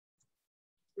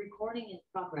Recording in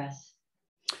progress.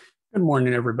 Good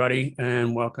morning, everybody,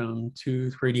 and welcome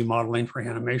to 3D Modeling for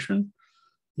Animation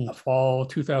in the fall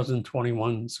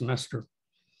 2021 semester.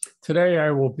 Today,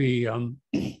 I will be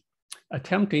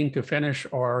attempting to finish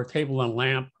our table and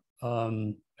lamp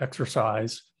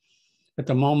exercise. At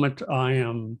the moment, I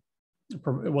am,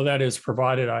 well, that is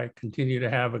provided I continue to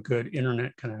have a good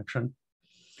internet connection.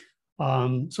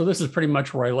 So this is pretty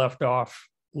much where I left off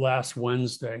last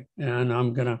Wednesday, and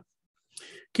I'm going to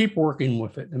keep working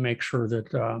with it to make sure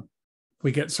that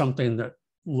we get something that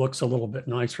looks a little bit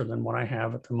nicer than what I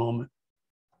have at the moment.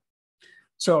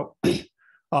 So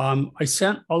I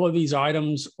sent all of these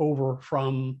items over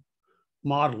from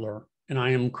Modeler, and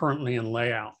I am currently in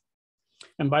layout.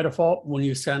 And by default, when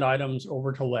you send items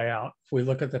over to layout, if we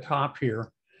look at the top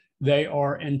here, they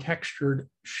are in textured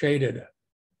shaded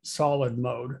solid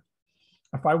mode.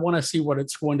 If I want to see what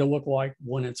it's going to look like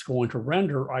when it's going to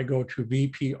render, I go to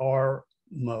VPR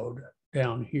mode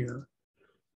down here.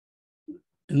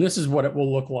 And this is what it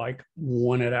will look like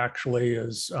when it actually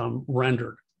is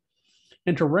rendered.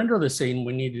 And to render the scene,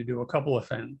 we need to do a couple of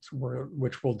things,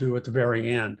 which we'll do at the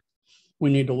very end. We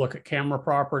need to look at camera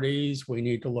properties. We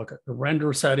need to look at the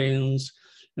render settings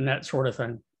and that sort of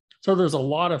thing. So there's a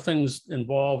lot of things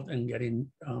involved in getting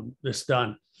this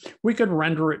done. We could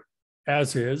render it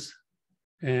as is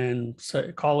and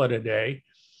call it a day,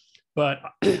 but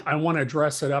I want to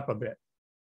dress it up a bit.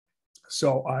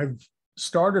 So I've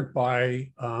started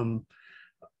by,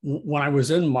 when I was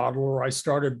in Modeler, I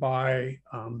started by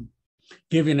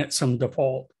giving it some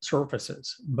default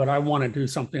surfaces, but I want to do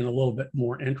something a little bit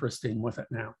more interesting with it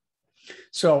now.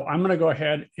 So I'm going to go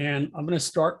ahead and I'm going to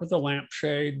start with the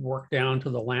lampshade, work down to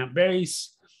the lamp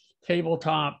base,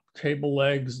 tabletop, table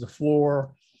legs, the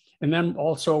floor, and then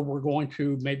also we're going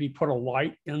to maybe put a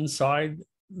light inside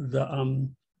the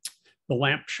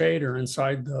lampshade or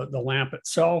inside the lamp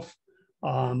itself.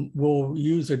 We'll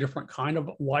use a different kind of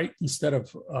light instead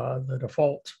of the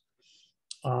default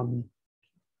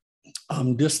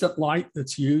distant light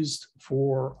that's used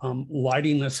for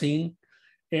lighting the scene.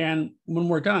 And when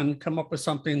we're done, come up with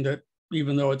something that,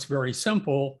 even though it's very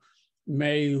simple,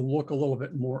 may look a little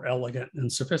bit more elegant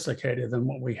and sophisticated than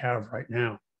what we have right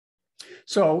now.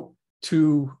 So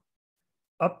to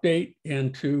update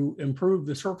and to improve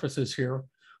the surfaces here,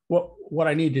 what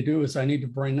I need to do is I need to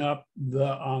bring up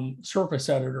the surface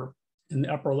editor in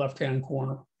the upper left-hand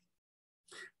corner.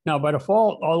 Now, by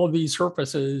default, all of these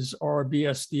surfaces are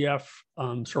BSDF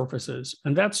surfaces,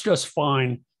 and that's just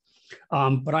fine.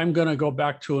 But I'm going to go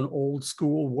back to an old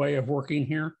school way of working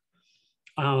here.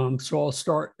 So I'll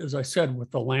start, as I said,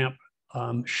 with the lamp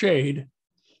shade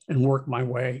and work my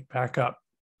way back up.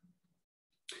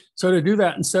 So to do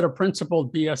that, instead of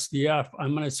principled BSDF,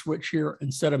 I'm going to switch here.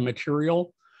 Instead of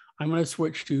material, I'm going to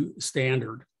switch to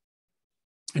standard.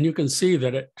 And you can see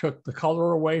that it took the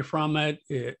color away from it.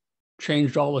 It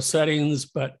changed all the settings,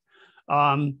 but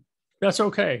that's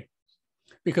okay.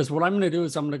 Because what I'm going to do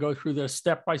is I'm going to go through this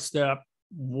step by step,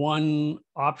 one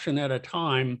option at a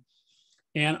time,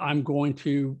 and I'm going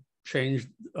to change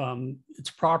its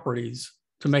properties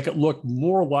to make it look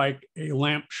more like a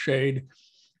lampshade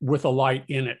with a light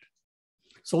in it.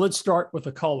 So let's start with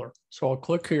the color. So I'll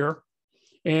click here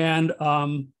and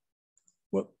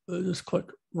just click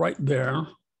right there.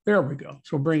 There we go.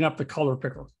 So bring up the color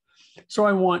picker. So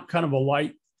I want kind of a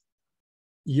light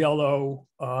yellow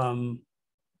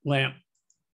lamp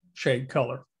shade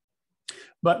color.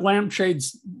 But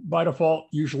lampshades by default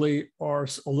usually are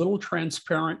a little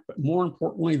transparent, but more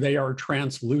importantly, they are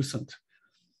translucent.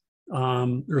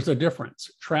 There's a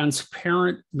difference.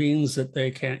 Transparent means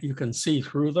that you can see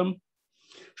through them.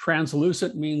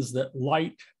 Translucent means that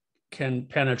light can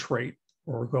penetrate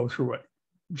or go through it,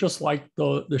 just like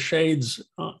the shades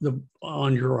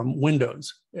on your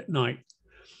windows at night.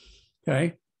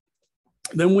 Okay.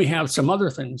 Then we have some other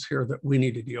things here that we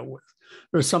need to deal with.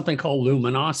 There's something called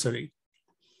luminosity.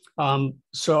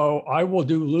 So I will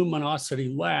do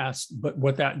luminosity last, but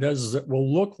what that does is it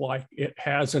will look like it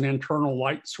has an internal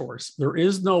light source. There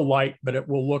is no light, but it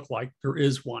will look like there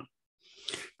is one.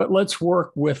 But let's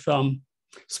work with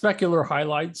specular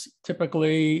highlights.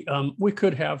 Typically, we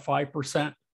could have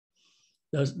 5%.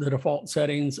 The default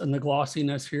settings and the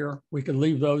glossiness here, we could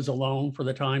leave those alone for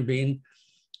the time being.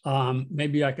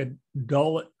 Maybe I could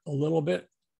dull it a little bit,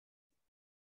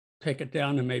 take it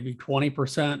down to maybe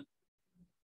 20%,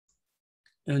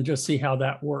 and just see how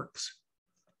that works.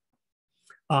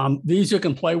 These you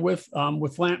can play with.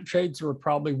 With lampshades, there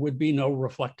probably would be no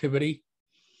reflectivity.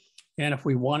 And if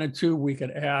we wanted to, we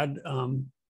could add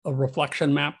a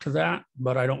reflection map to that,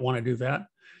 but I don't want to do that.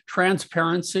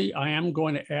 Transparency, I am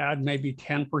going to add maybe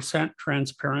 10%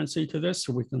 transparency to this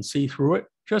so we can see through it,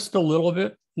 just a little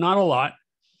bit, not a lot.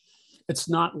 It's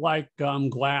not like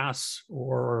glass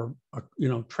or,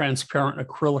 transparent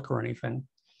acrylic or anything.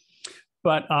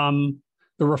 But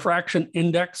the refraction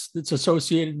index that's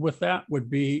associated with that would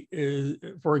be,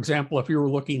 for example, if you were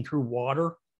looking through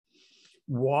water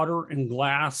and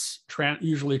glass,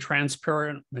 usually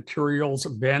transparent materials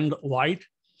bend light.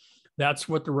 That's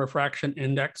what the refraction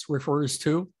index refers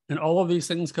to. And all of these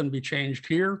things can be changed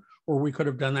here, or we could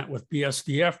have done that with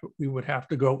BSDF, but we would have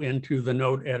to go into the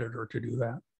node editor to do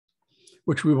that,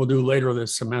 which we will do later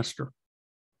this semester.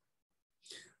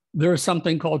 There's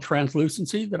something called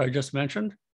translucency that I just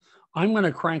mentioned. I'm going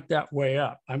to crank that way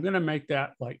up. I'm going to make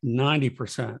that like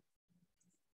 90%.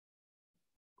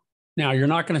 Now, you're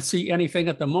not going to see anything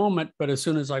at the moment, but as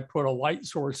soon as I put a light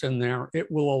source in there, it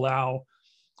will allow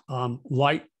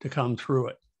light to come through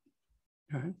it.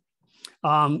 Okay.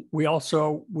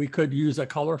 We could use a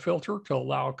color filter to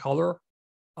allow color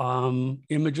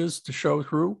images to show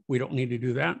through. We don't need to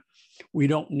do that. We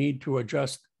don't need to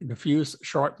adjust diffuse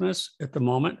sharpness at the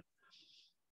moment.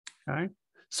 Okay.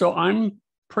 So I'm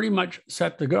pretty much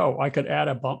set to go. I could add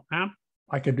a bump map.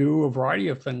 I could do a variety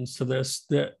of things to this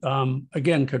that,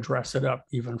 again, could dress it up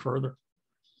even further.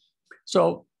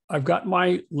 So I've got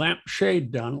my lamp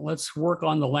shade done. Let's work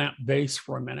on the lamp base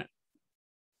for a minute.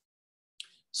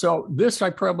 So this I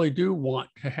probably do want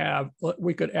to have,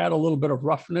 we could add a little bit of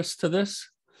roughness to this.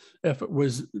 If it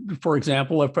was, for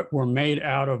example, if it were made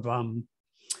out of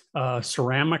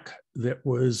ceramic that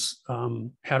was,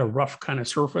 had a rough kind of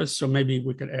surface. So maybe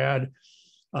we could add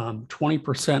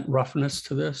 20% roughness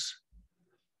to this.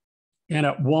 And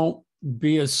it won't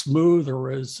be as smooth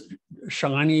or as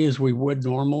shiny as we would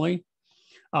normally.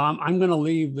 I'm going to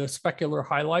leave the specular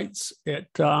highlights at,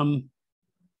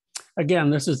 again,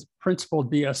 this is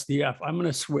principled BSDF. I'm going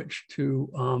to switch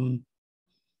to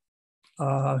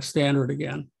standard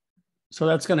again. So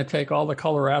that's going to take all the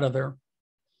color out of there.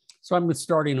 So I'm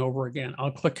starting over again.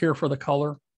 I'll click here for the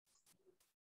color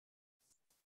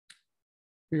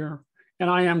here. And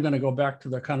I am going to go back to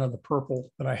the kind of the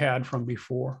purple that I had from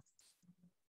before.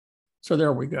 So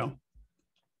there we go.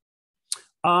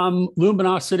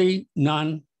 Luminosity,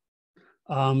 none.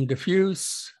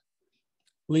 Diffuse,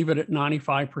 leave it at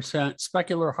 95%.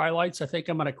 Specular highlights, I think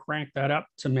I'm going to crank that up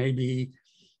to maybe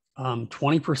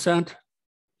 20%. And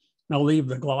I'll leave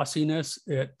the glossiness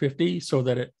at 50 so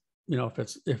that it,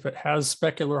 if it has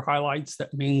specular highlights,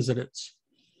 that means that it's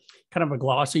kind of a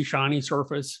glossy, shiny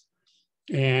surface.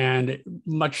 And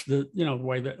much the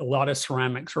way that a lot of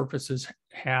ceramic surfaces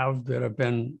have that have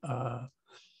been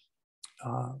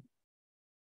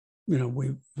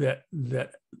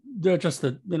they're just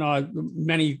that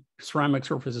many ceramic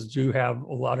surfaces do have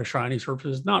a lot of shiny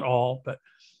surfaces, not all, but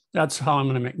that's how I'm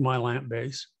going to make my lamp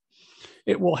base.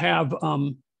 It will have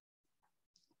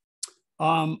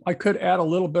I could add a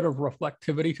little bit of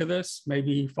reflectivity to this,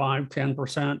 maybe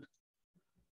 5-10%.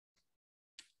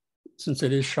 Since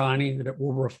it is shiny, that it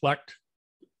will reflect,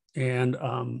 and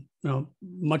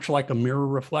much like a mirror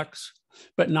reflects,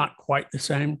 but not quite the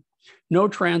same. No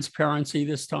transparency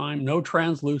this time, no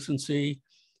translucency,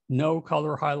 no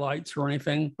color highlights or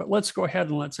anything, but let's go ahead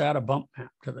and let's add a bump map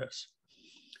to this.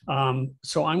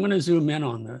 So I'm going to zoom in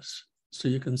on this so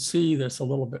you can see this a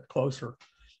little bit closer.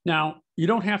 Now, you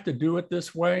don't have to do it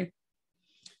this way,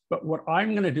 but what I'm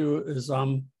going to do is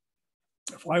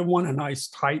if I want a nice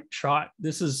tight shot,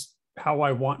 this is how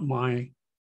I want my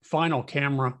final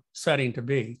camera setting to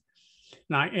be.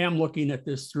 And I am looking at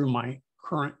this through my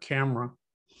current camera,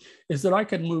 is that I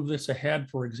could move this ahead,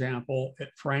 for example, at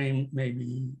frame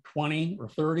maybe 20 or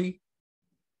 30.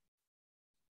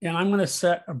 And I'm going to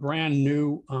set a brand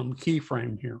new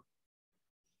keyframe here.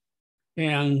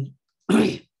 And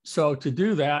so to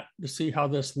do that, to see how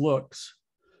this looks,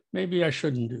 maybe I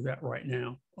shouldn't do that right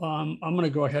now. I'm going to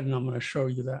go ahead and I'm going to show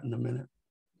you that in a minute.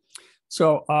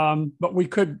 So, but we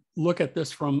could look at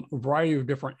this from a variety of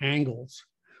different angles.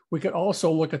 We could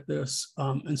also look at this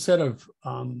instead of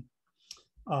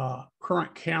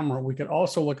current camera, we could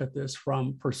also look at this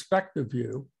from perspective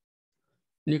view.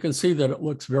 And you can see that it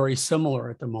looks very similar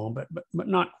at the moment, but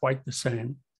not quite the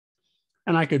same.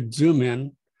 And I could zoom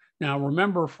in. Now,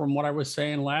 remember from what I was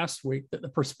saying last week that the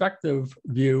perspective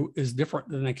view is different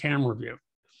than the camera view.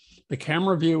 The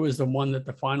camera view is the one that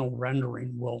the final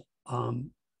rendering will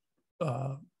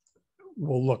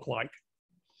look like.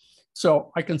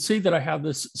 So I can see that I have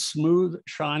this smooth,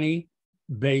 shiny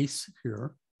base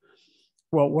here.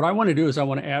 Well, what I want to do is I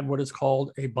want to add what is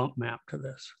called a bump map to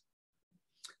this.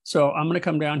 So I'm going to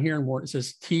come down here and where it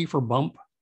says T for bump.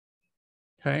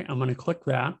 Okay, I'm going to click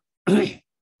that.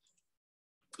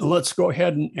 let's go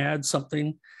ahead and add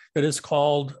something that is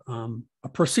called a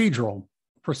procedural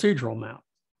map.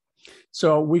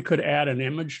 So we could add an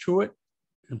image to it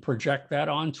and project that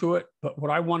onto it. But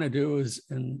what I want to do is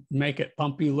make it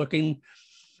bumpy looking.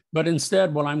 But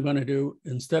instead, what I'm going to do,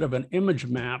 instead of an image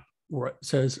map, where it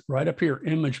says right up here,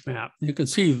 image map, you can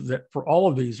see that for all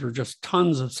of these are just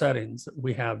tons of settings that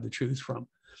we have to choose from.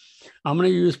 I'm going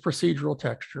to use procedural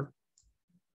texture.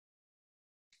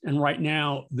 And right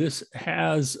now, this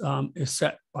is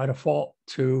set by default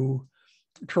to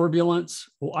turbulence.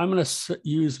 Well, I'm going to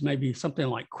use maybe something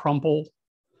like crumple.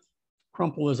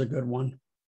 Crumple is a good one.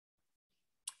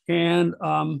 And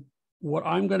what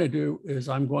I'm going to do is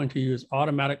I'm going to use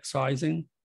automatic sizing.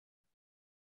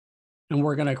 And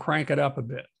we're going to crank it up a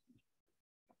bit.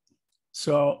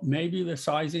 So maybe the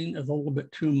sizing is a little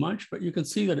bit too much, but you can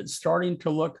see that it's starting to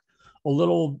look a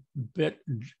little bit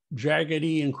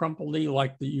jaggedy and crumpledy,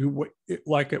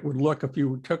 like it would look if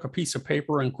you took a piece of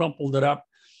paper and crumpled it up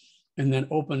and then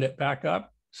opened it back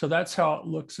up. So that's how it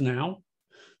looks now.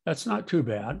 That's not too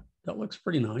bad. That looks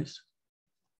pretty nice.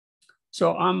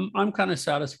 So I'm kind of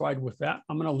satisfied with that.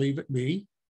 I'm going to leave it be,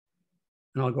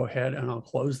 and I'll go ahead and I'll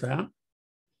close that.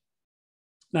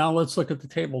 Now let's look at the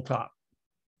tabletop.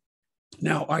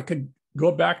 Now I could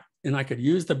go back and I could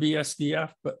use the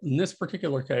BSDF, but in this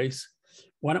particular case,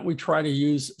 why don't we try to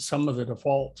use some of the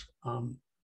default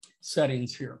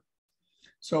settings here?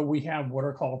 So we have what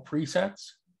are called presets.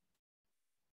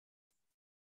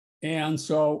 And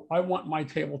so I want my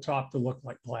tabletop to look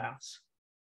like glass.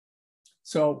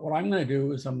 So what I'm going to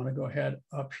do is I'm going to go ahead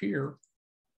up here,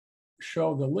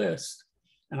 show the list.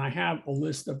 And I have a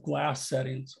list of glass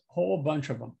settings, a whole bunch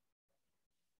of them.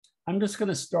 I'm just going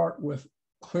to start with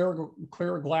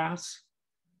clear glass.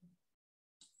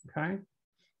 Okay.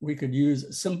 We could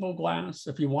use simple glass.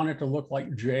 If you want it to look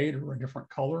like jade or a different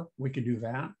color, we could do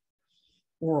that.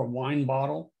 Or a wine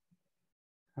bottle.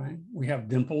 Okay. We have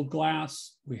dimpled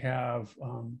glass. We have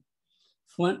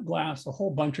flint glass, a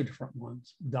whole bunch of different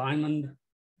ones. Diamond.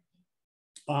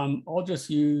 I'll just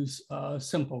use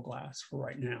simple glass for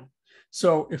right now.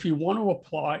 So if you want to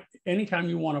apply, anytime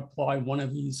you want to apply one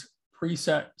of these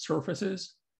preset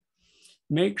surfaces,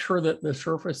 make sure that the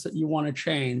surface that you want to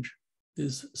change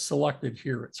is selected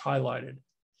here. It's highlighted.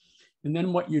 And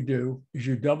then what you do is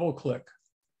you double click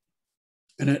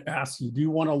and it asks you, do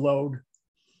you want to load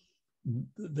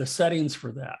the settings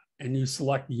for that? And you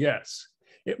select yes.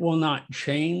 It will not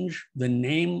change the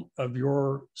name of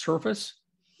your surface,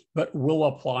 but will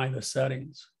apply the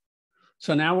settings.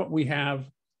 So now what we have,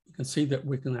 you can see that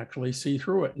we can actually see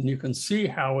through it, and you can see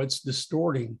how it's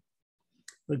distorting.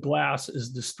 The glass is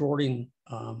distorting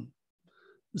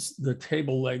the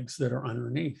table legs that are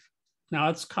underneath. Now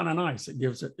it's kind of nice. It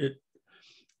gives it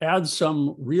adds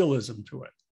some realism to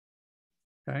it.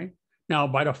 Okay. Now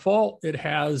by default, it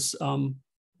has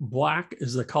black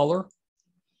is the color.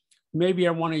 Maybe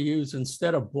I want to use,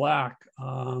 instead of black,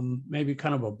 maybe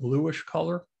kind of a bluish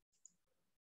color.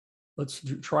 Let's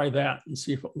try that and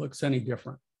see if it looks any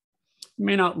different. It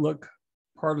may not look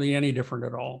hardly any different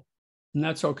at all, and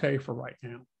that's okay for right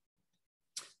now.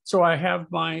 So I have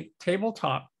my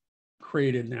tabletop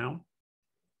created now,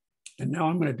 and now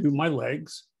I'm going to do my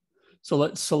legs. So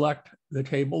let's select the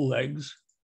table legs.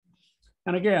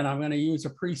 And again, I'm going to use a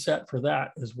preset for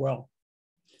that as well.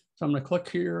 So I'm going to click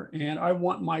here, and I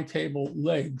want my table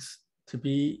legs to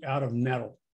be out of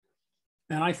metal.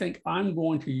 And I think I'm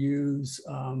going to use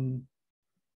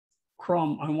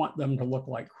chrome. I want them to look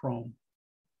like chrome.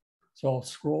 So I'll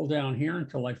scroll down here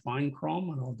until I find chrome,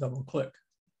 and I'll double click.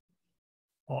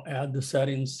 I'll add the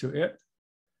settings to it.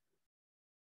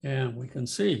 And we can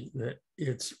see that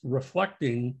it's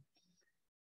reflecting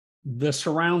the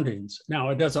surroundings. Now,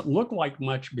 it doesn't look like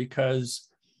much because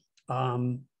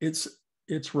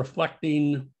it's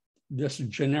reflecting this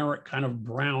generic kind of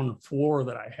brown floor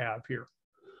that I have here.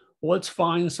 Well, let's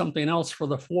find something else for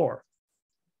the floor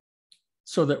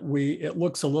so that it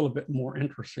looks a little bit more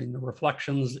interesting. The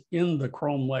reflections in the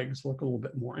chrome legs look a little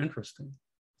bit more interesting.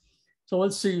 So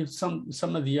let's see some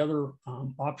of the other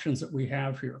options that we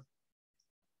have here.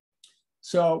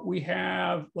 So we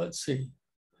have, let's see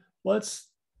what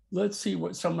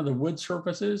some of the wood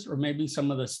surfaces or maybe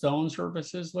some of the stone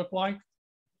surfaces look like.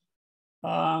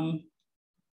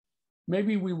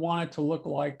 Maybe we want it to look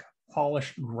like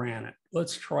polished granite.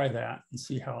 Let's try that and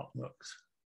see how it looks.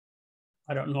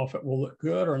 I don't know if it will look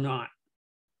good or not.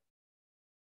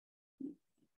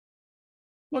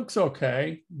 Looks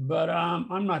okay, but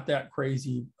I'm not that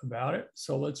crazy about it.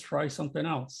 So let's try something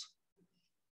else.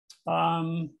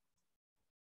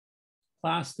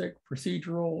 Plastic,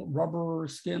 procedural, rubber,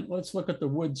 skin. Let's look at the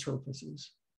wood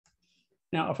surfaces.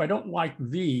 Now, if I don't like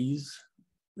these,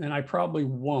 and I probably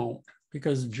won't,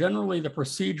 because generally the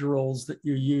procedurals that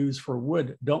you use for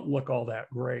wood don't look all that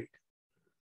great.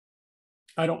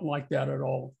 I don't like that at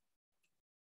all.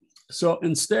 So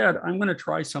instead, I'm going to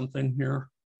try something here.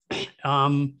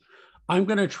 I'm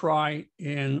going to try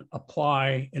and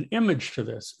apply an image to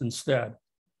this instead.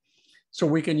 So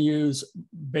we can use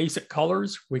basic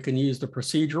colors. We can use the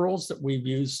procedurals that we've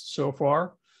used so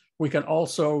far. We can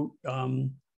also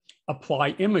apply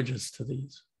images to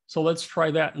these. So let's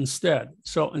try that instead.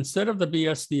 So instead of the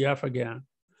BSDF again,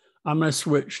 I'm going to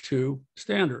switch to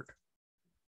standard.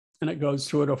 And it goes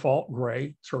to a default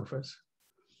gray surface.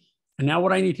 And now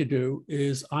what I need to do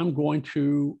is I'm going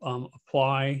to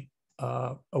apply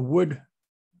a wood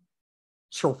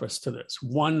surface to this,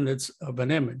 one that's of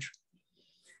an image.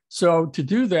 So to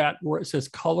do that, where it says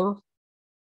color,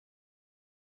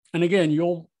 and again,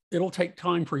 it'll take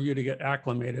time for you to get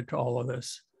acclimated to all of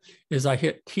this, is I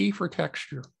hit T for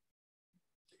texture.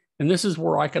 And this is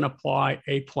where I can apply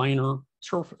a planar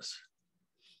surface.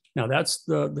 Now that's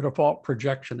the default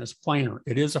projection is planar.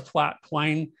 It is a flat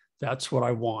plane. That's what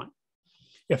I want.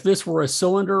 If this were a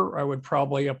cylinder, I would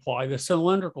probably apply the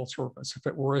cylindrical surface. If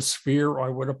it were a sphere, I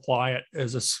would apply it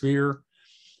as a sphere,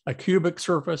 a cubic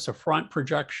surface, a front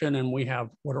projection, and we have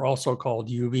what are also called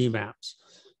UV maps.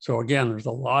 So again, there's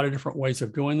a lot of different ways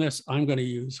of doing this. I'm going to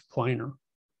use planar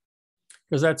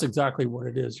because that's exactly what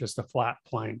it is, just a flat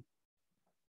plane.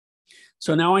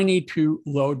 So now I need to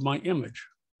load my image.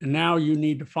 And now you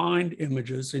need to find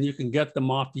images, and you can get them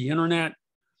off the internet.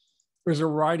 There's a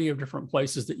variety of different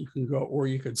places that you can go, or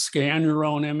you could scan your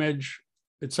own image.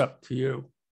 It's up to you.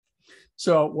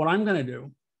 So what I'm going to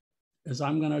do is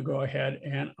I'm going to go ahead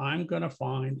and I'm going to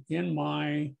find in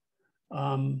my,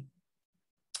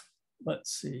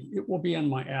 let's see, it will be in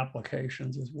my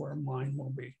applications is where mine will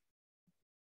be.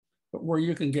 But where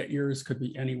you can get yours could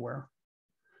be anywhere.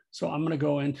 So I'm going to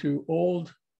go into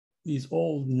these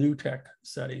old new tech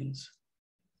settings.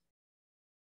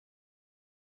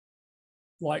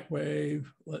 Lightwave,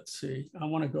 let's see. I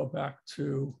want to go back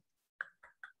to,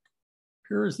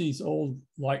 here's these old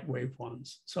Lightwave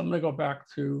ones. So I'm going to go back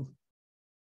to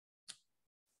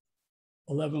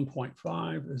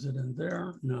 11.5. Is it in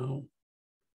there? No.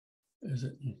 Is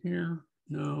it in here?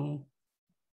 No.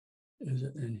 Is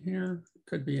it in here?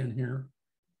 Could be in here.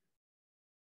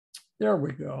 There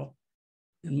we go.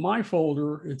 In my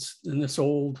folder, it's in this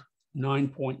old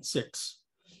 9.6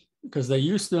 because they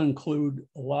used to include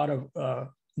a lot of,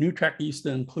 New Tech used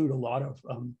to include a lot of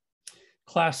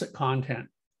classic content.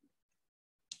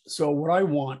 So what I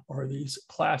want are these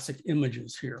classic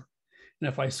images here. And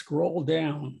if I scroll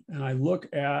down and I look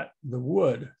at the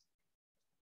wood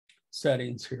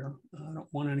settings here, I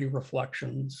don't want any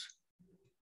reflections.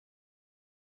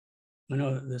 I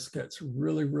know that this gets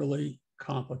really, really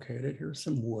complicated. Here's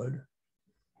some wood.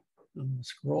 I'm going to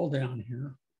scroll down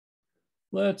here.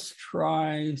 Let's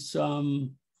try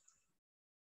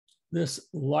this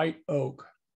light oak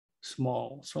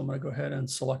small. So I'm going to go ahead and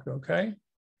select OK.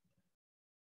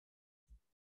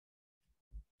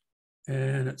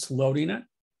 And it's loading it.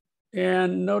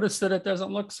 And notice that it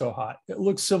doesn't look so hot. It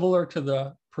looks similar to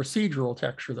the procedural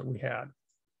texture that we had.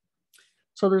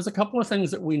 So there's a couple of things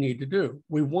that we need to do.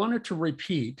 We want it to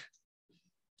repeat.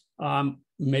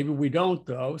 Maybe we don't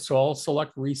though. So I'll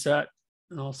select reset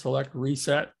and I'll select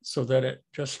reset so that it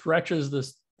just stretches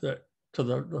this to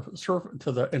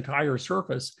the entire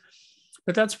surface.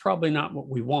 But that's probably not what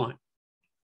we want.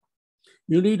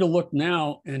 You need to look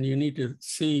now and you need to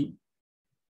see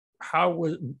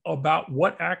about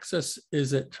what axis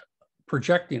is it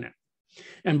projecting it.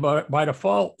 And by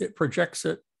default, it projects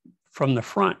it from the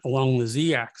front along the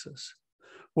z-axis.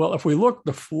 Well, if we look,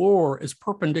 the floor is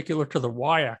perpendicular to the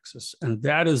y-axis, and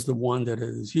that is the one that it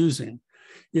is using.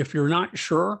 If you're not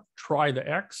sure, try the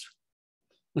x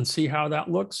and see how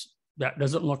that looks. That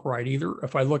doesn't look right either.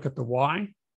 If I look at the y,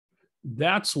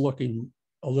 that's looking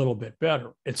a little bit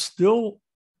better. It's still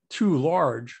too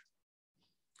large,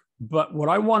 but what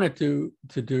I want it to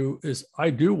do is I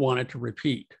do want it to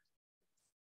repeat.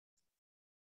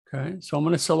 Okay, so I'm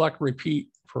going to select repeat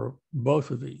for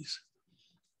both of these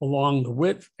along the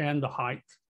width and the height.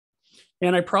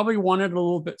 And I probably want it a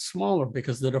little bit smaller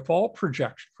because the default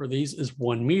projection for these is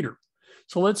 1 meter.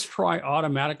 So let's try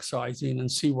automatic sizing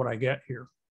and see what I get here.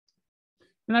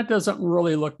 And that doesn't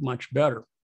really look much better.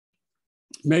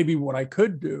 Maybe what I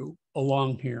could do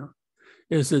along here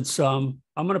is I'm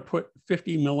going to put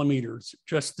 50 millimeters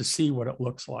just to see what it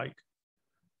looks like.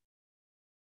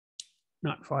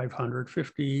 Not 500,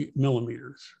 50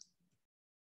 millimeters.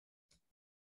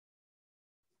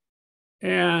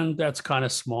 And that's kind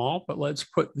of small, but let's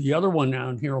put the other one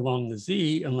down here along the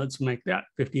Z and let's make that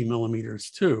 50 millimeters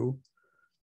too.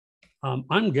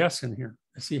 I'm guessing here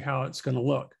to see how it's going to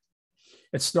look.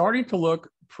 It's starting to look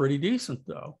pretty decent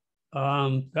though.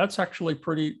 That's actually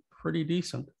pretty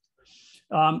decent.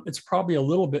 It's probably a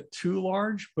little bit too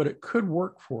large, but it could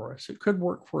work for us. It could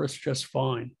work for us just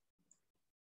fine.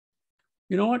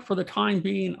 You know what, for the time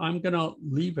being, I'm going to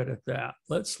leave it at that.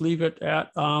 Let's leave it at,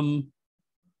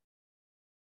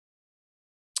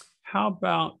 how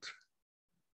about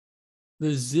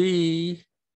the Z?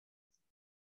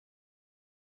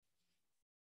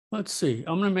 Let's see,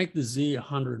 I'm going to make the Z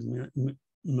 100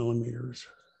 millimeters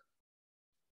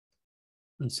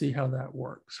and see how that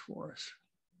works for us.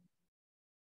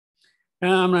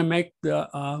 And I'm going to make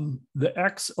the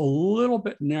X a little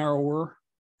bit narrower.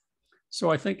 So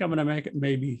I think I'm going to make it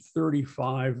maybe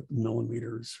 35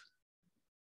 millimeters.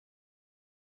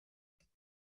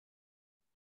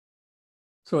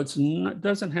 So it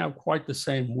doesn't have quite the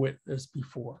same width as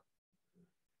before.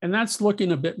 And that's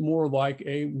looking a bit more like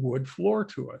a wood floor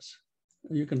to us.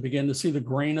 You can begin to see the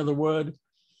grain of the wood.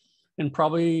 And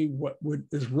probably what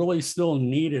is really still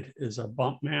needed is a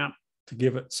bump map to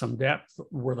give it some depth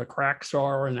where the cracks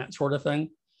are and that sort of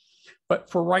thing.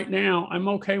 But for right now, I'm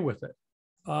okay with it.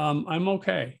 I'm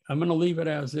okay. I'm going to leave it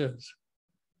as is.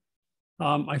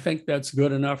 I think that's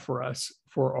good enough for us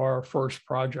for our first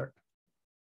project.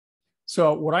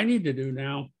 So what I need to do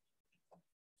now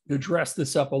to dress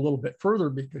this up a little bit further,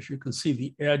 because you can see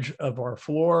the edge of our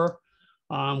floor.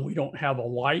 We don't have a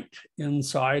light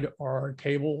inside our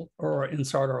table or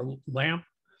inside our lamp.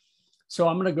 So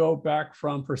I'm going to go back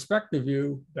from perspective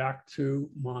view back to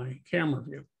my camera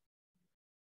view.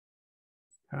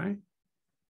 Okay.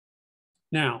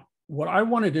 Now, what I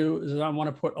want to do is I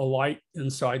want to put a light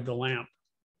inside the lamp.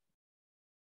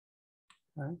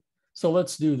 Okay. So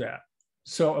let's do that.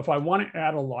 So if I want to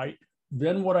add a light,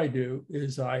 then what I do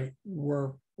is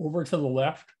we're over to the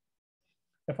left.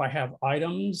 If I have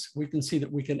items, we can see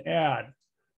that we can add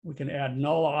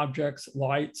null objects,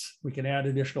 lights, we can add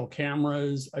additional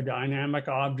cameras, a dynamic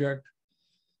object.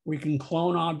 We can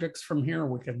clone objects from here,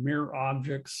 we can mirror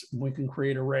objects, we can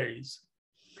create arrays.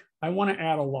 I want to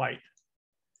add a light.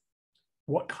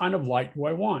 What kind of light do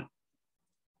I want?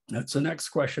 That's the next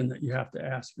question that you have to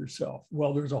ask yourself.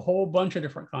 Well, there's a whole bunch of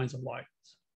different kinds of lights.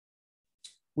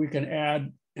 We can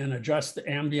add and adjust the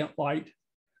ambient light.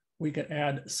 We can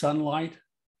add sunlight,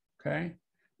 okay?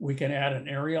 We can add an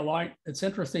area light. It's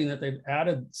interesting that they've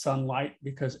added sunlight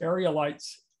because area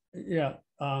lights,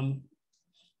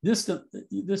 this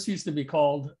used to be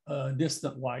called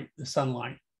distant light, the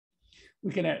sunlight.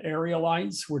 We can add area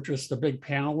lights, which is just a big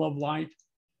panel of light.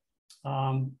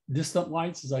 Distant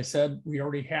lights, as I said, we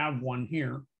already have one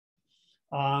here.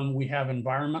 We have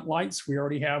environment lights. We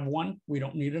already have one. We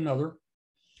don't need another.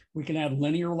 We can add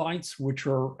linear lights, which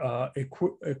are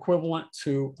equivalent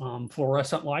to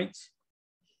fluorescent lights.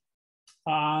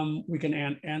 We can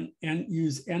add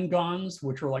use n-gons,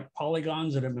 which are like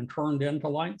polygons that have been turned into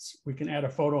lights. We can add a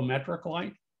photometric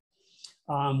light.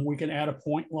 We can add a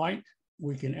point light.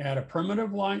 We can add a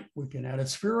primitive light. We can add a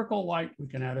spherical light. We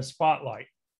can add a spotlight.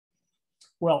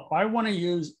 Well, I want to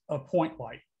use a point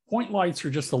light. Point lights are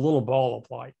just a little ball of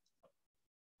light.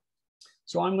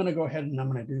 So I'm going to go ahead and I'm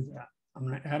going to do that. I'm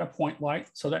going to add a point light.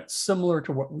 So that's similar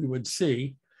to what we would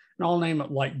see. And I'll name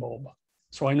it light bulb.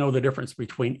 So I know the difference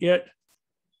between it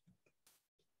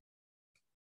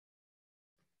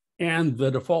and the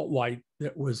default light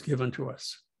that was given to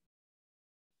us.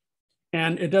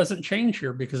 And it doesn't change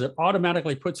here because it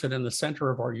automatically puts it in the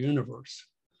center of our universe.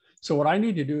 So what I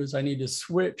need to do is I need to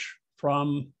switch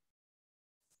from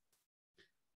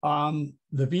the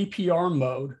VPR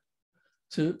mode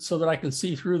so that I can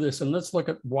see through this. And let's look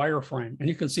at wireframe. And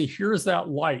you can see here's that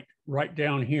light right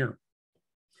down here.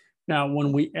 Now,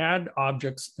 when we add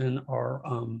objects in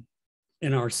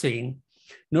our scene,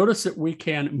 notice that we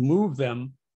can move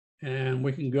them and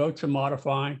we can go to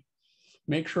modify,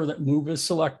 make sure that move is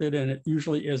selected, and it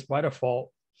usually is by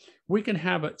default. We can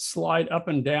have it slide up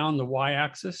and down the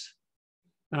y-axis,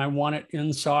 and I want it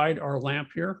inside our lamp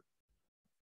here.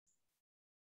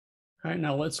 All right,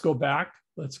 now let's go back.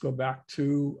 Let's go back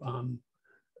to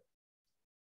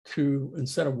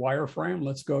instead of wireframe,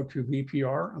 let's go to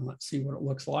VPR and let's see what it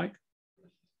looks like.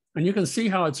 And you can see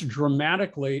how it's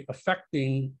dramatically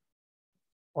affecting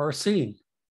our scene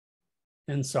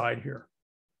inside here.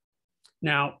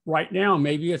 Now, right now,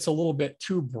 maybe it's a little bit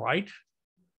too bright.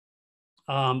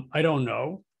 I don't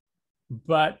know,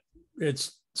 but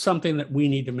it's something that we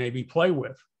need to maybe play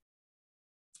with.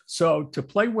 So to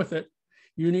play with it,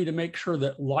 you need to make sure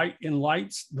that light in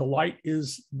lights, the light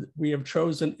we have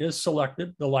chosen is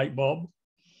selected, the light bulb.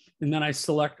 And then I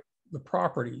select the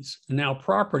properties. And now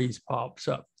properties pops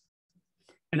up.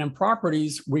 And in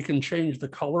properties, we can change the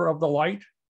color of the light.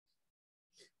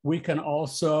 We can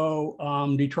also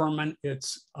determine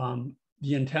the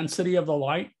intensity of the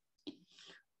light.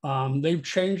 They've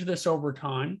changed this over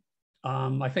time.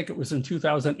 I think it was in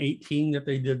 2018 that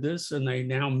they did this, and they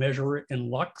now measure it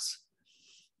in lux,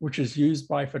 which is used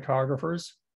by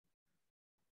photographers.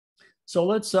 So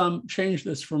let's change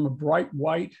this from a bright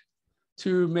white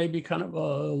to maybe kind of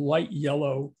a light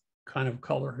yellow kind of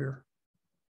color here.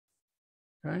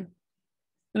 Okay.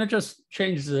 And it just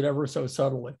changes it ever so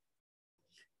subtly.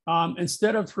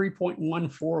 Instead of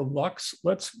 3.14 lux,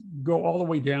 let's go all the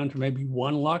way down to maybe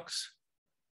 1 lux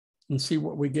and see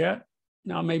what we get.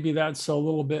 Now, maybe that's a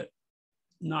little bit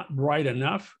not bright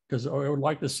enough, because I would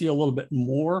like to see a little bit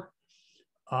more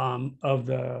of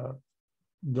the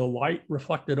light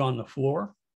reflected on the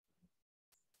floor.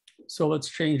 So let's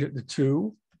change it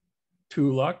to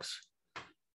 2 lux.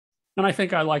 And I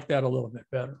think I like that a little bit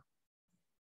better.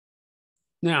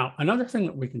 Now, another thing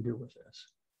that we can do with this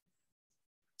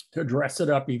to dress it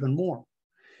up even more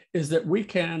is that we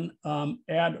can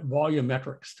add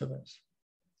volumetrics to this.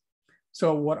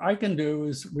 So what I can do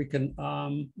is we can,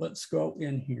 let's go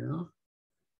in here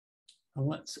and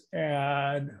let's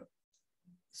add,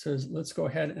 says, let's go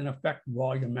ahead and affect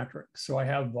volumetrics. So I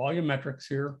have volumetrics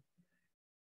here,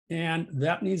 and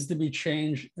that needs to be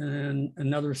changed in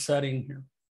another setting here.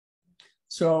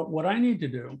 So what I need to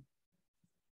do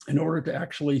in order to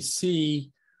actually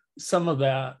see some of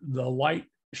the light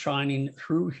shining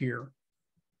through here,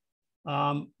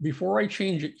 before I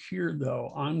change it here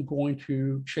though, I'm going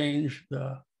to change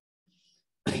the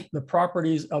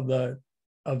properties of the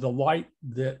light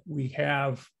that we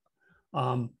have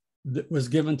that was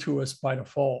given to us by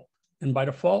default. And by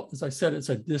default, as I said, it's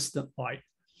a distant light.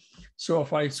 So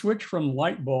if I switch from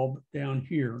light bulb down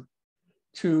here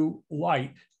to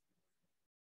light,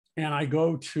 and I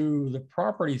go to the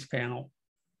properties panel,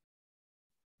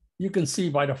 you can see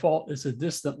by default it's a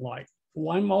distant light.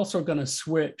 Well, I'm also going to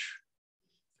switch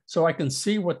so I can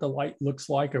see what the light looks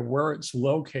like or where it's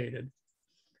located.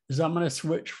 Is I'm going to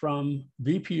switch from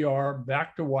VPR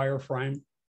back to wireframe.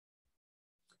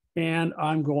 And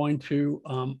I'm going to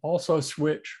also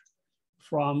switch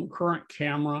from current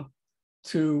camera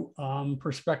to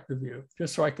perspective view,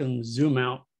 just so I can zoom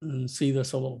out and see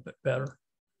this a little bit better.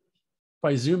 If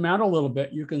I zoom out a little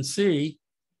bit, you can see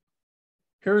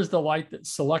here's the light that's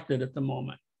selected at the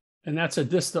moment, and that's a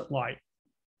distant light.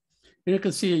 And you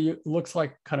can see it looks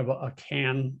like kind of a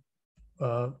can,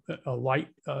 a light,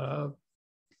 what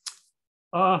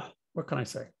can I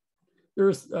say?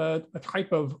 There's a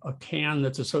type of a can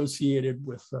that's associated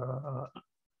with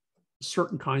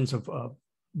certain kinds of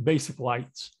basic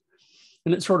lights.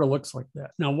 And it sort of looks like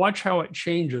that. Now watch how it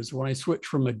changes when I switch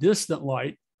from a distant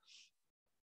light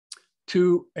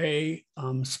to a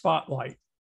spotlight.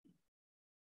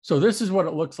 So this is what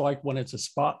it looks like when it's a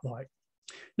spotlight.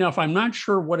 Now, if I'm not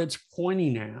sure what it's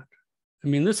pointing at, I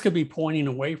mean, this could be pointing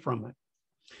away from it.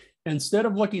 Instead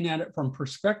of looking at it from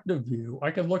perspective view,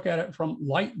 I could look at it from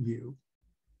light view.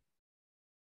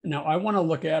 Now I want to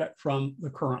look at it from the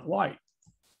current light.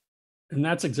 And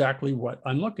that's exactly what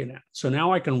I'm looking at. So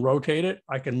now I can rotate it.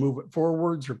 I can move it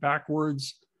forwards or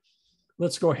backwards.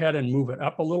 Let's go ahead and move it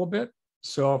up a little bit.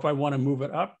 So if I want to move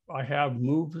it up, I have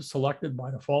move selected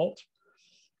by default.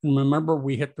 And remember,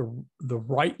 we hit the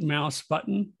right mouse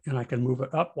button and I can move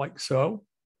it up like so.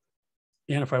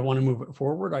 And if I want to move it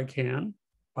forward, I can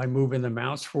by moving the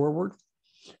mouse forward.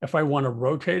 If I want to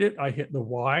rotate it, I hit the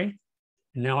Y.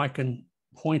 And now I can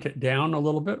point it down a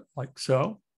little bit like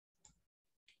so.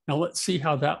 Now let's see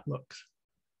how that looks.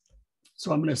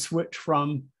 So I'm going to switch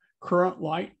from current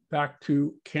light back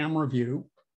to camera view.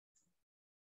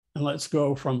 And let's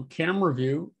go from camera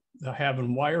view, I have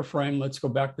in wireframe, let's go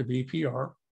back to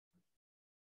VPR.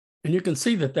 And you can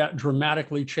see that that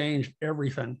dramatically changed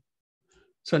everything.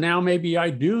 So now maybe I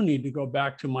do need to go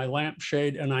back to my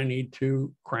lampshade and I need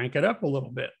to crank it up a little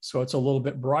bit so it's a little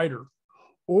bit brighter.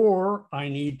 Or I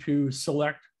need to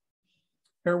select,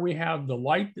 here we have the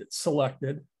light that's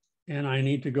selected, and I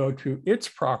need to go to its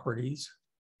properties.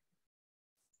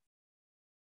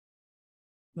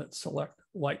 Let's select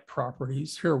light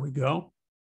properties. Here we go.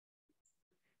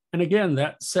 And again,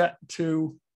 that's set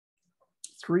to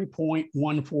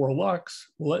 3.14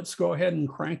 lux. Well, let's go ahead and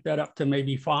crank that up to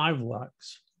maybe 5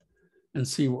 lux and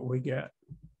see what we get.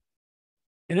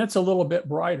 And it's a little bit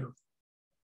brighter.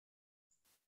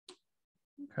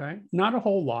 Okay, not a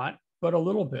whole lot, but a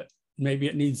little bit. Maybe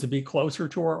it needs to be closer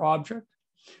to our object.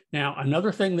 Now,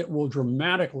 another thing that will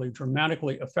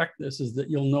dramatically affect this is that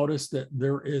you'll notice that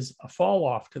there is a fall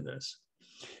off to this.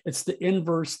 It's the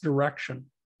inverse direction,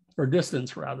 or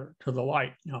distance rather, to the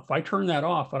light. Now, if I turn that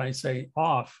off and I say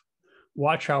off,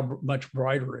 watch how much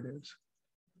brighter it is.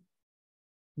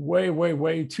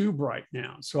 Way too bright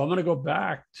now. So I'm going to go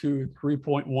back to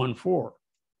 3.14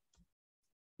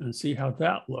 and see how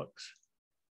that looks.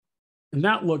 And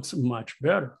that looks much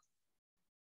better.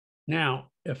 Now,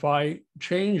 if I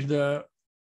change the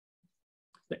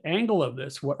angle of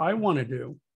this, what I want to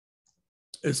do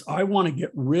is I want to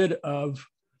get rid of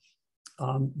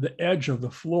the edge of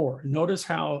the floor. Notice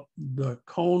how the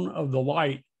cone of the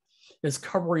light is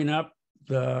covering up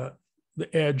the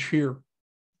edge here.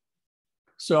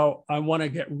 So I want to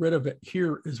get rid of it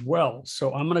here as well.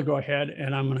 So I'm going to go ahead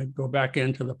and I'm going to go back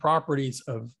into the properties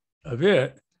of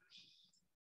it.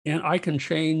 And I can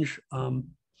change,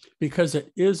 because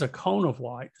it is a cone of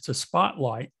light, it's a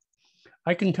spotlight,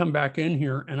 I can come back in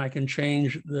here and I can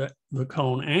change the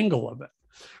cone angle of it.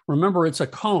 Remember, it's a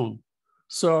cone.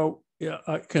 So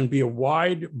it can be a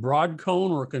wide, broad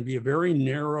cone, or it can be a very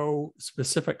narrow,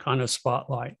 specific kind of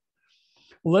spotlight.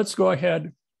 Let's go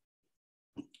ahead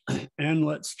and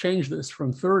let's change this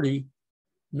from 30,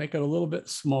 make it a little bit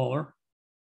smaller.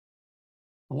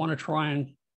 I want to try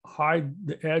and hide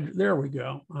the edge. There we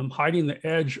go. I'm hiding the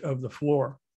edge of the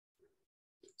floor.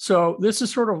 So this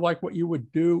is sort of like what you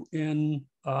would do in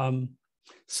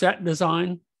set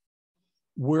design,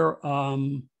 where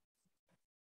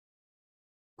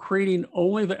creating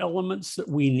only the elements that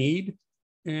we need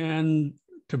and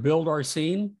to build our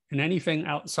scene, and anything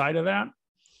outside of that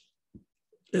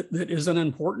that isn't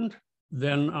important,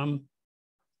 then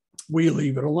we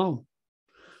leave it alone.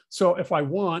 So if I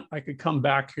want, I could come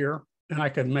back here and I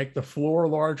could make the floor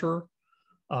larger.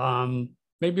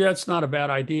 Maybe that's not a bad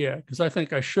idea, because I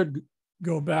think I should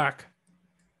go back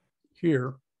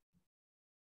here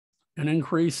and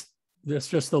increase this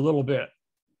just a little bit.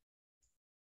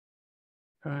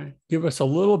 Okay, give us a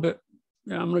little bit.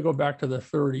 Yeah, I'm going to go back to the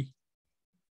 30,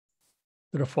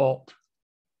 the default.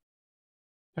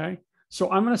 Okay,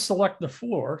 so I'm going to select the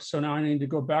floor. So now I need to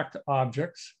go back to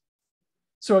objects.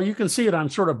 So you can see it, I'm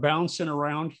sort of bouncing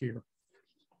around here.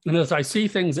 And as I see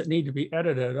things that need to be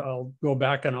edited, I'll go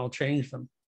back and I'll change them.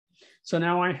 So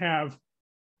now I have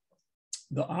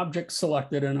the object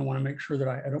selected, and I want to make sure that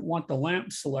I don't want the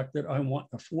lamp selected, I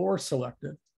want the floor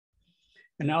selected.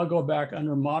 And now I'll go back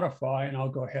under modify and I'll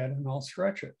go ahead and I'll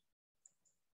stretch it.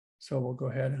 So we'll go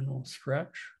ahead and we'll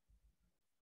stretch.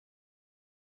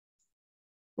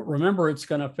 But remember, it's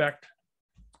going to affect,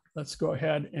 let's go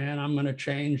ahead and I'm going to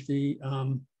change the,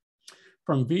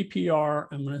 from VPR,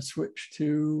 I'm going to switch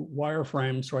to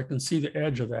wireframe so I can see the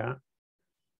edge of that.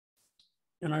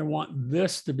 And I want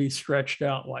this to be stretched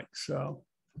out like so.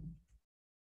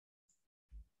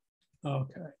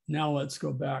 Okay, now let's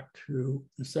go back to,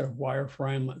 instead of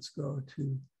wireframe, let's go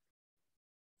to,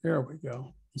 there we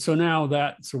go. So now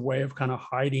that's a way of kind of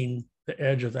hiding the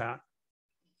edge of that.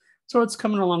 So it's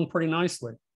coming along pretty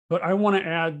nicely, but I want to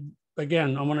add,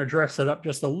 again, I want to dress it up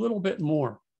just a little bit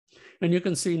more. And you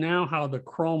can see now how the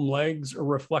chrome legs are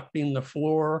reflecting the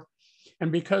floor.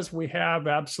 And because we have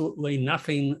absolutely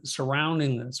nothing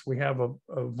surrounding this, we have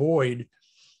a void.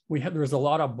 There's a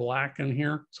lot of black in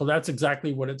here. So that's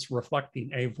exactly what it's reflecting,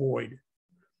 a void.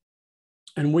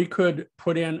 And we could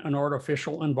put in an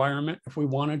artificial environment if we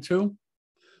wanted to.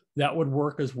 That would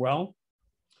work as well.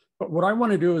 But what I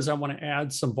want to do is I want to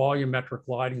add some volumetric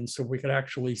lighting so we could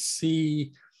actually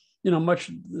see,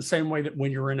 much the same way that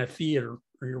when you're in a theater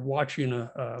or you're watching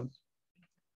a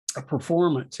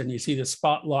performance and you see the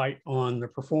spotlight on the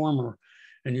performer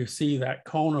and you see that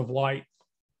cone of light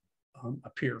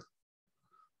appear.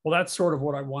 Well, that's sort of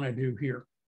what I want to do here.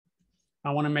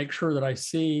 I want to make sure that I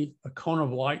see a cone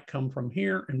of light come from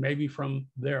here and maybe from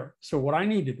there. So what I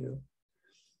need to do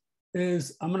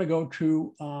is I'm going to go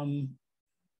to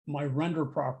my render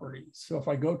properties. So if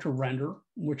I go to render,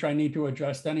 which I need to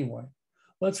adjust anyway,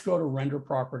 let's go to render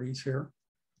properties here.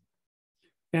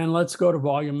 And let's go to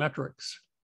volumetrics.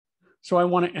 So I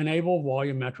want to enable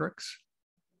volumetrics.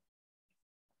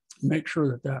 Make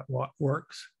sure that that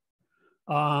works.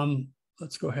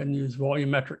 Let's go ahead and use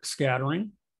volumetric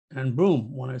scattering. And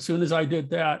boom, as soon as I did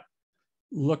that,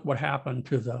 look what happened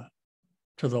to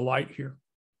the light here.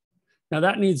 Now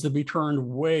that needs to be turned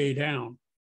way down.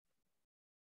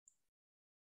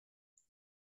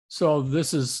 So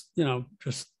this is,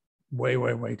 just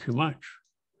way too much.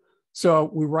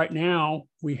 So right now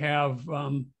we have,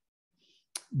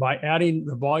 by adding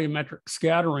the volumetric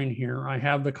scattering here, I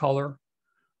have the color.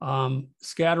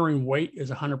 Scattering weight is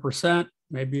 100%.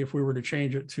 Maybe if we were to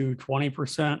change it to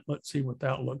 20%, let's see what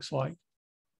that looks like.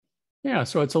 Yeah,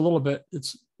 so it's a little bit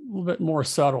more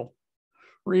subtle,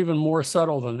 or even more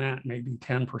subtle than that, maybe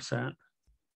 10%.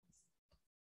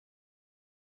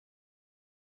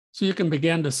 So you can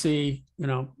begin to see,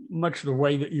 much the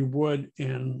way that you would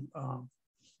in,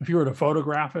 if you were to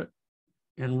photograph it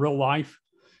in real life,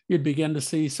 you'd begin to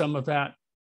see some of that,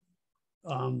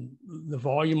 the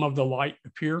volume of the light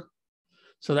appear.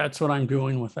 So that's what I'm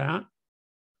doing with that.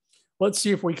 Let's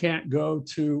see if we can't go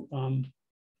to,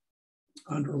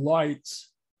 under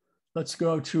lights, let's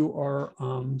go to our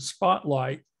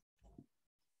spotlight,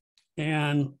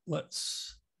 and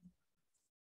let's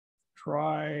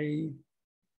try,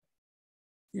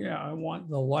 I want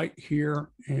the light here,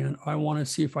 and I want to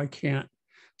see if I can't. It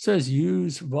says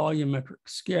use volumetric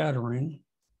scattering.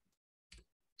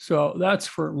 So that's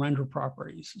for render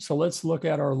properties. So let's look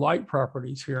at our light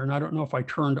properties here. And I don't know if I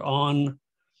turned on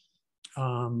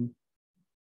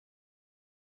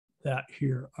that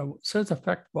here. It says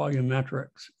affect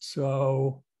volumetrics.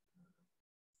 So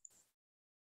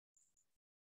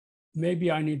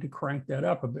maybe I need to crank that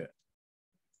up a bit.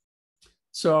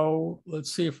 So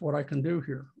let's see what I can do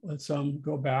here. Let's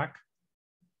go back.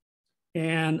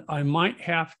 And I might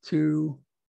have to,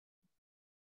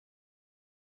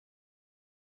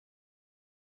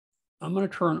 I'm going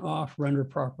to turn off render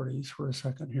properties for a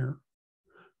second here.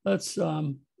 Let's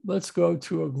go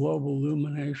to a global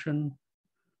illumination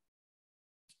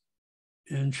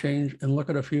and change and look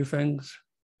at a few things.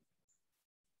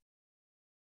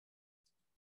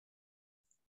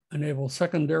 Enable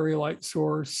secondary light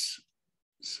source.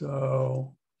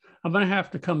 So I'm going to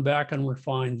have to come back and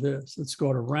refine this. Let's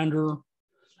go to render.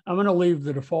 I'm going to leave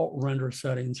the default render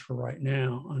settings for right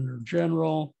now under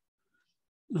general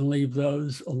and leave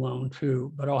those alone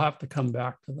too, but I'll have to come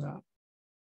back to that.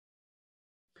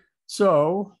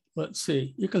 So let's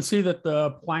see. You can see that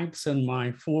the planks in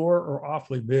my floor are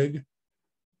awfully big,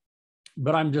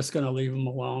 but I'm just going to leave them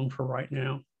alone for right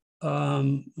now.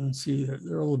 And see that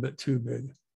they're a little bit too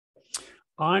big.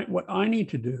 What I need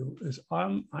to do is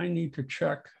I need to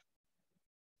check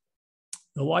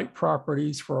the light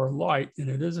properties for our light, and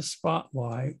it is a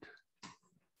spotlight.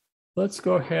 Let's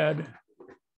go ahead,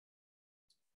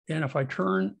 and if I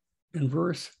turn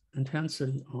inverse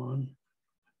intensity on,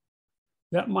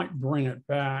 that might bring it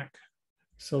back.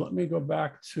 So let me go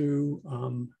back to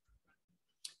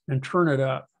and turn it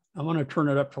up. I'm going to turn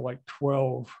it up to like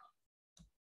 12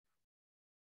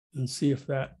 and see if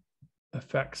that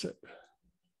affects it.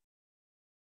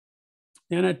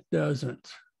 And it doesn't.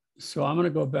 So I'm going to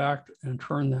go back and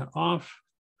turn that off.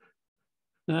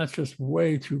 And that's just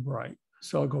way too bright.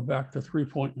 So I'll go back to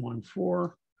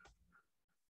 3.14.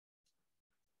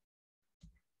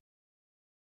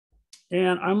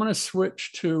 And I'm going to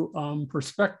switch to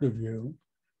perspective view.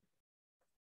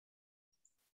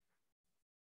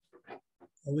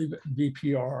 I'll leave it in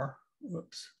VPR.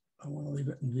 Whoops, I want to leave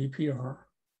it in VPR.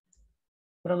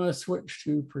 But I'm going to switch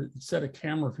to, instead of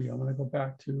camera view, I'm going to go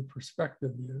back to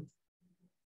perspective view.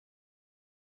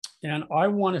 And I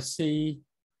want to see,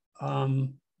 you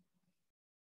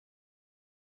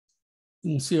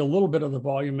can see a little bit of the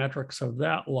volumetrics of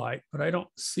that light, but I don't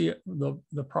see it,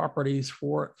 the properties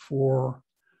for it for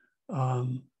our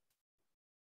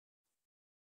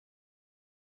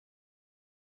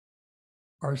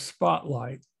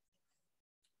spotlight.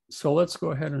 So let's go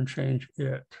ahead and change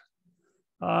it.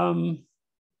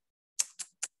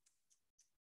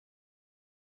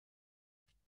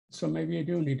 So maybe I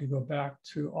do need to go back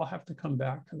to, I'll have to come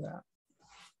back to that.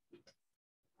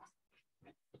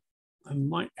 I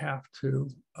might have to,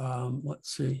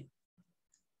 let's see.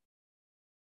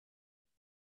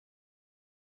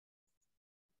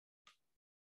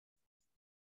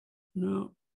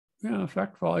 No, yeah,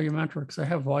 affect volumetrics. I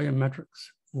have volumetrics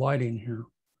lighting here.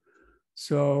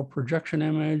 So projection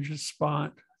image,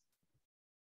 spot,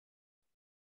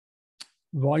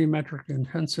 volumetric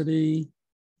intensity,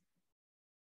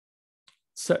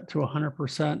 set to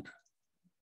 100%.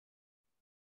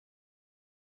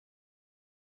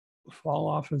 Fall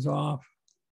off is off,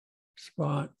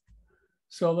 spot.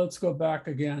 So let's go back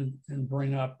again and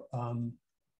bring up,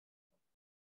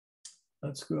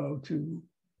 let's go to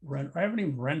render. I haven't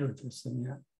even rendered this thing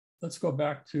yet. Let's go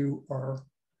back to our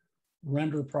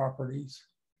render properties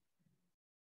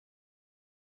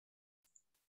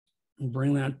and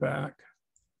bring that back.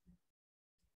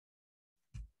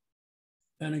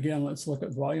 And again, let's look at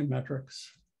volumetrics.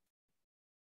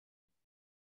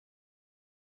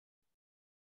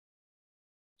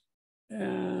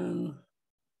 And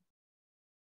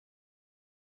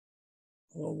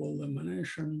global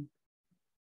illumination,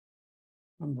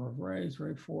 number of rays,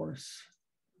 ray force.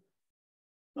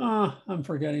 I'm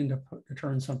forgetting to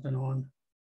turn something on.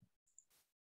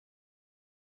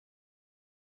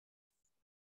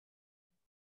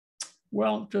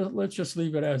 Well, let's just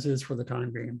leave it as is for the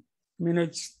time being. I mean,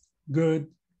 it's good,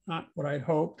 not what I'd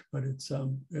hoped, but it's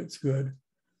good.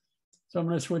 So I'm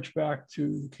going to switch back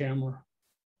to the camera.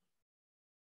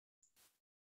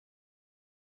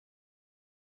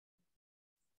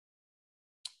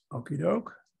 Okie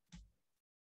doke.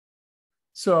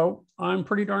 So I'm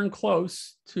pretty darn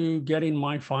close to getting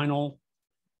my final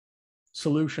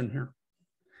solution here.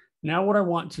 Now what I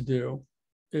want to do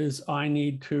is I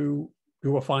need to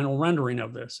do a final rendering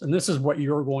of this. And this is what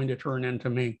you're going to turn into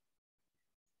me.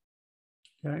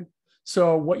 Okay.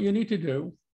 So what you need to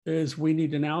do is we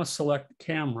need to now select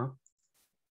camera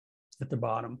at the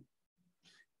bottom.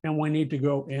 And we need to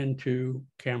go into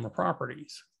camera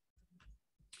properties.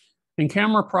 In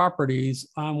camera properties,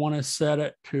 I want to set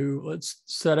it to, let's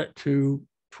set it to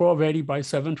 1280 by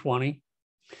 720.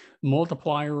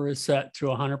 Multiplier is set to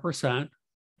 100%.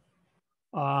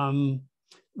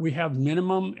 We have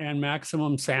minimum and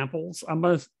maximum samples. I'm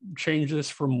going to change this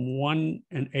from 1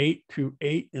 and 8 to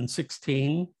 8 and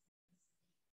 16.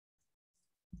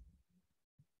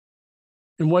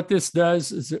 And what this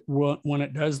does is it will, when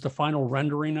it does the final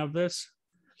rendering of this,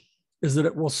 is that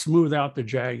it will smooth out the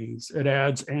jaggies. It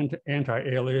adds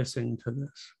anti-aliasing to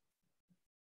this.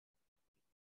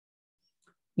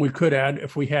 We could add,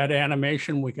 if we had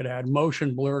animation, we could add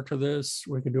motion blur to this.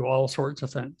 We could do all sorts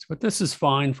of things, but this is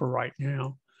fine for right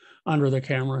now under the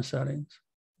camera settings.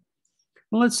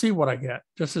 Well, let's see what I get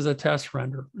just as a test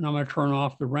render. And I'm going to turn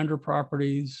off the render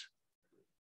properties.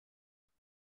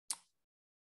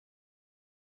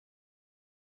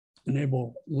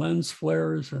 Enable lens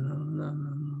flares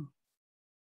and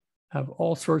have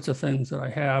all sorts of things that I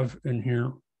have in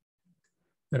here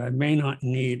that I may not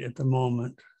need at the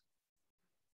moment.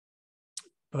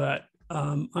 But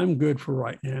I'm good for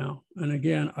right now. And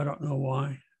again, I don't know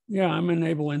why. Yeah, I'm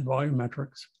enabling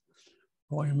volumetrics.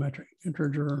 Volumetric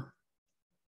integer.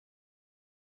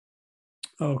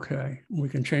 Okay, we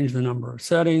can change the number of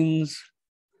settings.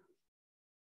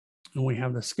 And we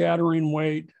have the scattering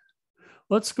weight.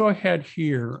 Let's go ahead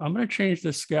here. I'm going to change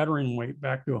the scattering weight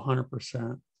back to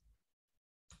 100%.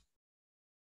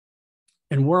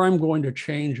 And where I'm going to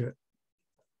change it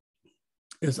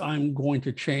is I'm going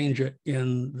to change it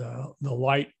in the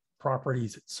light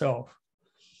properties itself.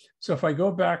 So if I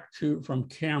go back to from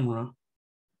camera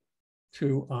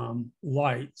to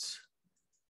lights,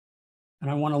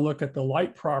 and I want to look at the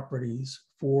light properties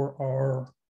for our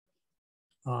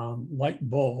light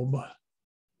bulb.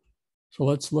 So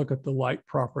let's look at the light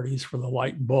properties for the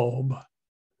light bulb.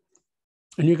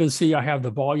 And you can see I have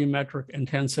the volumetric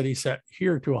intensity set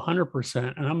here to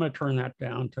 100%, and I'm going to turn that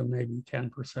down to maybe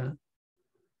 10%.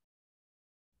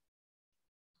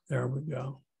 There we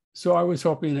go. So I was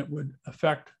hoping it would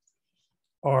affect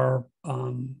our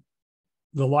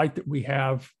the light that we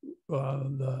have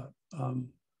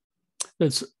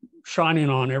that's shining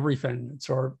on everything. It's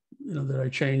our, that I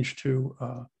changed to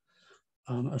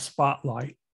a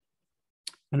spotlight,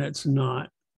 and it's not.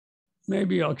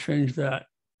 Maybe I'll change that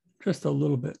just a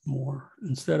little bit more.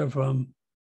 Instead of, I'll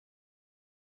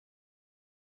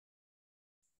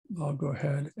go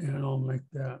ahead and I'll make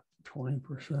that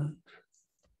 20%.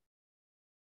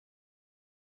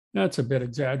 That's a bit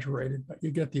exaggerated, but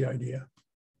you get the idea.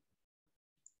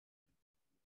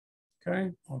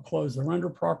 Okay, I'll close the render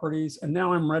properties, and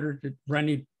now I'm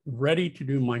ready to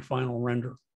do my final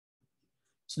render.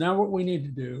 So now what we need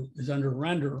to do is under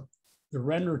render, the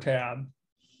render tab,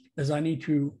 is I need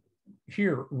to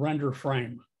here render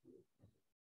frame.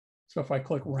 So if I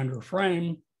click render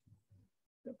frame,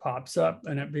 it pops up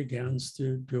and it begins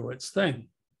to do its thing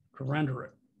to render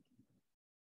it.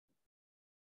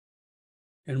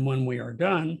 And when we are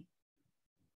done,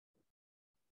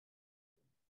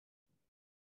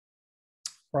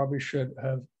 probably should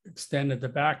have extended the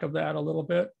back of that a little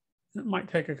bit. It might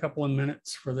take a couple of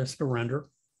minutes for this to render.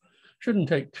 Shouldn't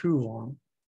take too long.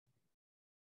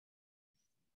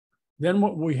 Then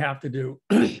what we have to do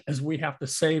is we have to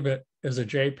save it as a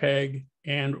JPEG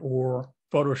and or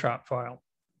Photoshop file.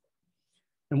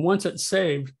 And once it's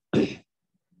saved,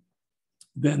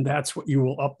 then that's what you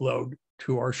will upload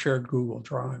to our shared Google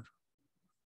Drive.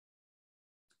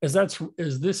 As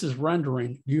this is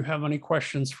rendering, do you have any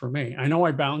questions for me? I know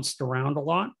I bounced around a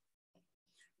lot,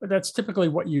 but that's typically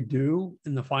what you do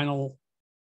in the final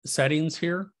settings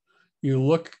here. You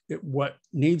look at what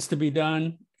needs to be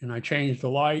done, and I change the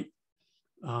light.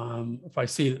 If I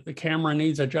see that the camera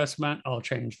needs adjustment, I'll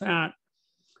change that.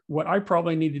 What I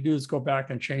probably need to do is go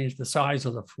back and change the size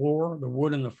of the floor, the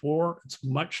wood in the floor. It's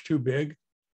much too big.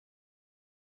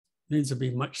 needs to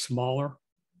be much smaller.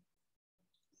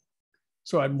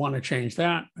 So I'd want to change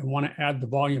that. I want to add the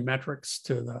volumetrics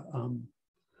to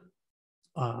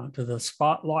the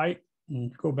spotlight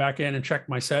and go back in and check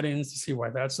my settings to see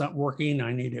why that's not working.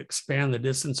 I need to expand the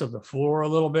distance of the floor a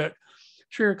little bit.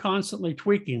 So you're constantly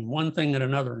tweaking one thing at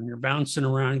another and you're bouncing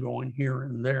around going here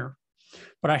and there.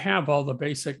 But I have all the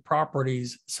basic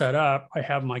properties set up. I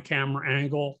have my camera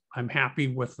angle. I'm happy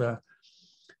with the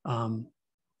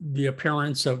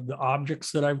appearance of the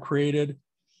objects that I've created.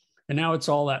 And now it's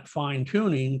all that fine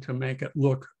tuning to make it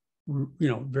look,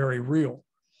 very real.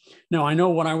 Now, I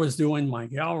know when I was doing my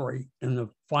gallery in the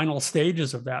final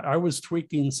stages of that, I was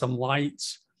tweaking some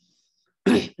lights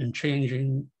and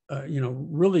changing,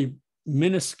 really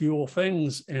minuscule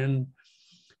things. And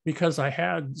because I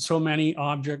had so many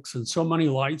objects and so many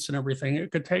lights and everything,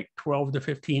 it could take 12 to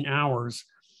 15 hours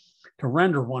to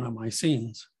render one of my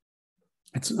scenes.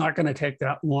 It's not going to take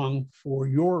that long for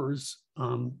yours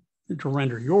to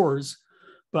render yours,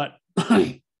 but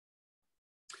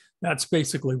that's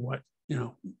basically what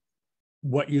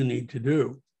you need to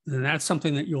do. And that's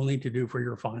something that you'll need to do for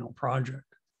your final project.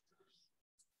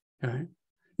 Okay.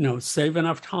 Save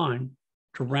enough time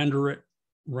to render it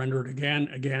again,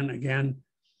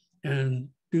 and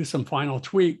do some final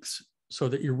tweaks so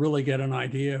that you really get an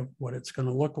idea of what it's going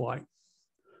to look like.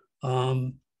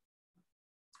 And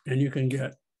you can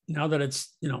get, now that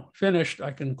it's, finished,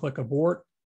 I can click abort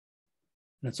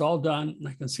and it's all done. And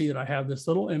I can see that I have this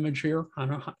little image here at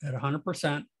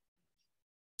 100%.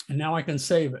 And now I can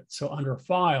save it. So under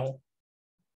File,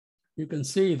 you can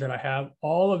see that I have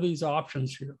all of these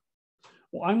options here.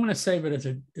 Well, I'm going to save it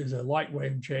as a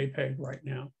lightweight JPEG right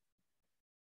now.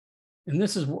 And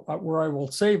this is where I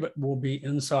will save it, will be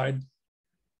inside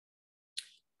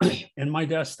in my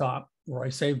desktop where I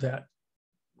saved that,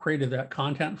 created that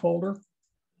content folder.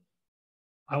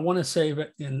 I want to save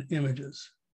it in images.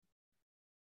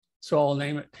 So I'll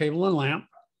name it Table and Lamp.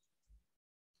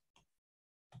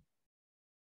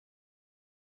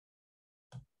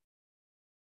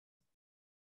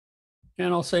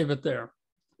 And I'll save it there.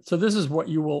 So this is what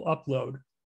you will upload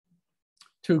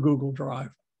to Google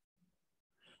Drive.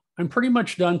 I'm pretty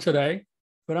much done today,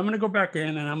 but I'm going to go back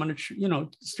in and I'm going to,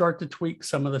 start to tweak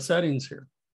some of the settings here.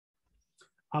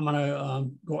 I'm going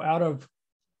to go out of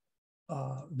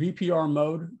VPR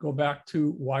mode, go back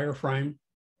to wireframe,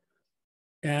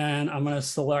 and I'm going to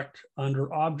select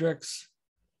under objects.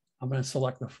 I'm going to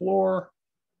select the floor.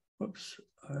 Whoops,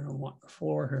 I don't want the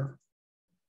floor here.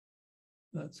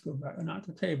 Let's go back, not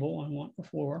the table, I want the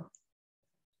floor.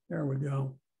 There we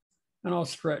go. And I'll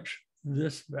stretch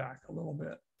this back a little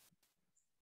bit.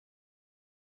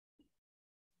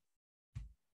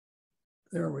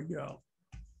 There we go.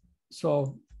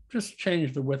 So just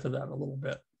change the width of that a little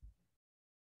bit.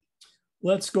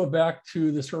 Let's go back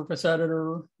to the surface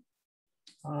editor.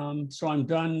 So I'm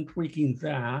done tweaking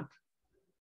that.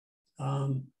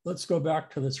 Let's go back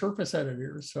to the surface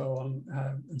editor. So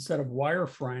instead of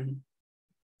wireframe,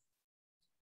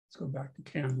 let's go back to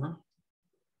camera.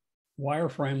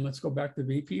 Wireframe, let's go back to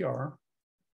VPR.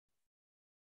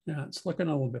 Yeah, it's looking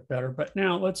a little bit better, but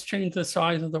now let's change the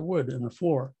size of the wood and the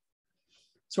floor.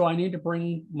 So I need to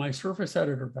bring my surface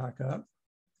editor back up.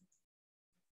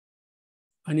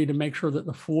 I need to make sure that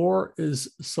the floor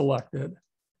is selected.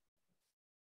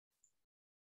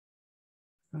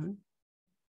 Okay.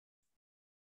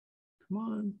 Come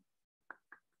on.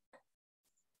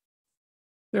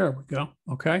 There we go,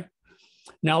 okay.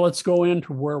 Now let's go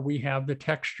into where we have the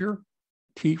texture,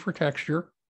 T for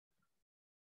texture.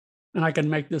 And I can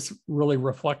make this really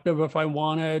reflective if I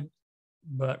wanted,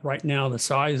 but right now the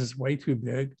size is way too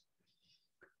big.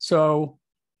 So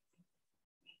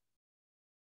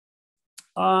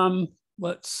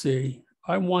let's see,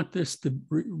 I want this to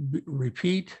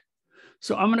repeat.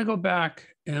 So I'm gonna go back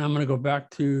and I'm gonna go back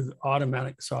to the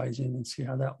automatic sizing and see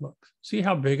how that looks. See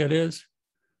how big it is?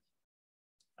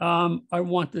 I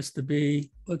want this to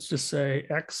be, let's just say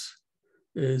X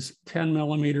is 10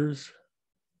 millimeters.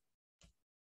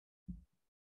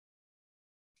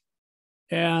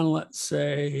 And let's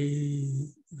say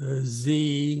the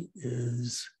Z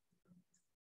is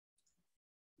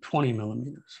 20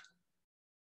 millimeters.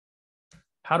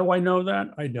 How do I know that?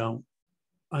 I don't.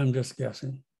 I'm just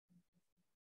guessing.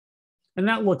 And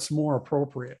that looks more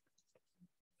appropriate.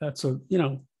 That's a,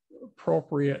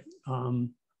 appropriate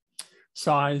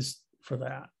size for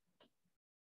that.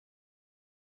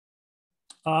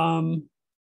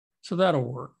 So that'll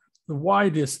work. The Y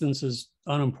distance is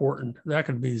unimportant. That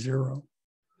could be 0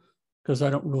 because I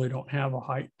really don't have a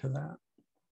height to that.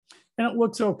 And it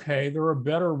looks okay. There are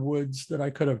better woods that I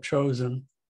could have chosen.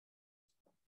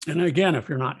 And again, if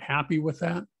you're not happy with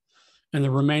that, And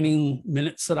the remaining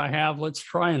minutes that I have, let's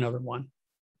try another one.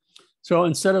 So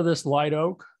instead of this light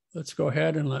oak, let's go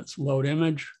ahead and let's load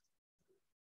image.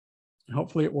 And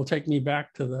hopefully it will take me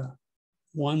back to the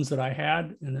ones that I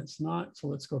had, and it's not. So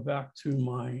let's go back to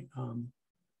my,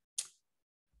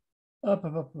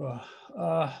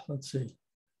 let's see.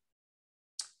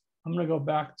 I'm gonna go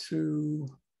back to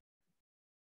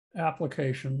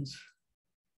applications.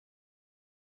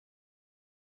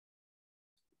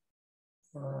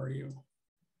 Where are you?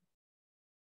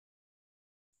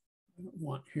 I don't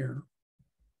want here.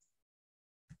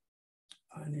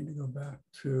 I need to go back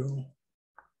to,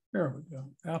 there we go,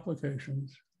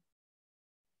 applications.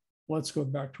 Let's go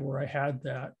back to where I had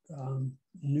that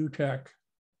New Tech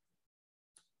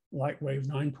Lightwave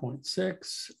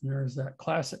 9.6. There's that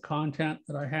classic content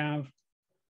that I have.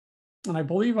 And I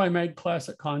believe I made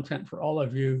classic content for all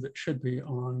of you that should be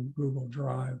on Google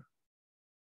Drive.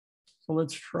 So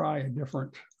let's try a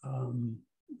different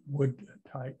wood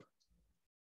type.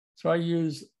 So I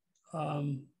use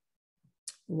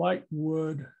light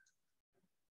wood,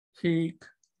 teak.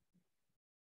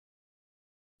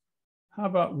 How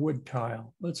about wood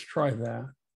tile? Let's try that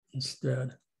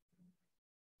instead.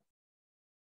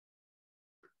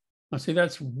 Now see,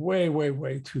 that's way, way,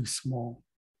 way too small.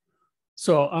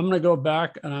 So I'm going to go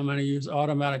back and I'm going to use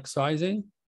automatic sizing,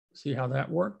 see how that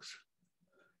works.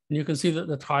 And you can see that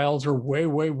the tiles are way,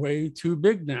 way, way too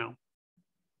big now.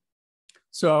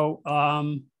 So,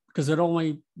 because it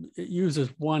uses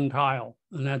one tile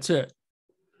and that's it.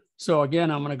 So again,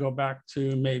 I'm going to go back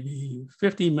to maybe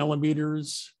 50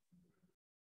 millimeters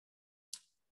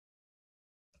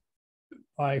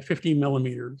by 50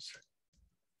 millimeters,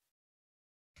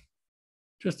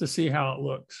 just to see how it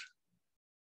looks.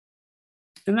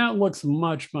 And that looks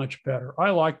much, much better.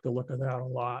 I like the look of that a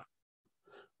lot.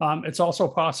 It's also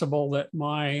possible that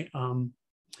my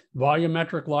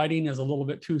volumetric lighting is a little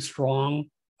bit too strong.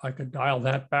 I could dial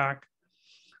that back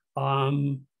a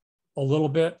little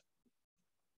bit.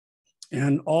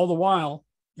 And all the while,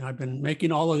 I've been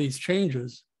making all of these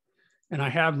changes and I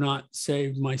have not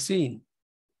saved my scene.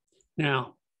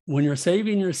 Now, when you're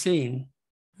saving your scene,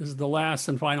 this is the last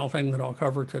and final thing that I'll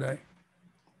cover today.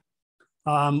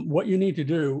 What you need to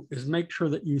do is make sure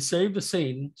that you save the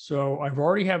scene. So I've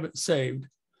already have it saved.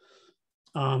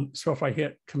 So if I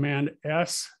hit Command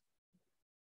S,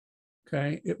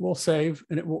 okay, it will save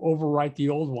and it will overwrite the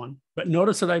old one. But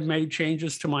notice that I've made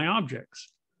changes to my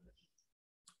objects.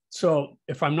 So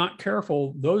if I'm not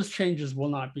careful, those changes will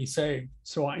not be saved.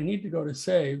 So I need to go to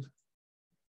Save,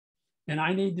 and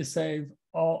I need to save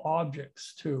all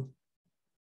objects too.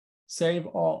 Save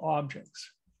all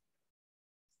objects.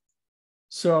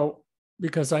 So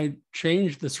because I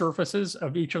changed the surfaces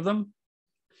of each of them,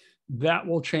 that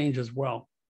will change as well.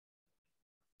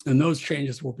 And those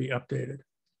changes will be updated.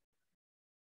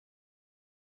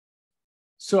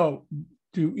 So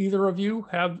do either of you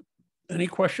have any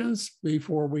questions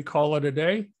before we call it a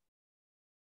day?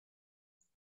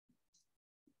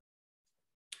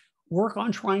 Work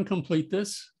on trying to complete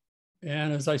this.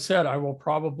 And as I said, I will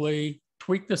probably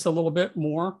tweak this a little bit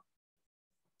more,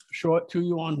 show it to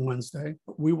you on Wednesday.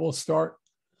 We will start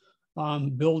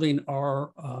building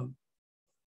our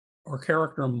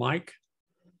character Mike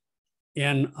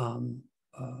in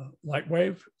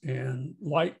Lightwave, and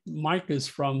Mike is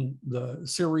from the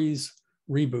series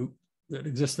reboot that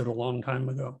existed a long time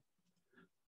ago.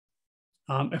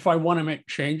 If I want to make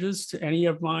changes to any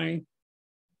of my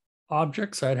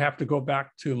objects, I'd have to go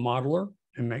back to Modeler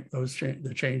and make those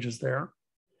the changes there.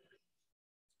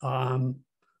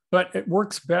 But it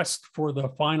works best for the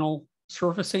final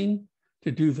surfacing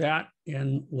to do that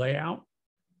in layout,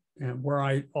 and where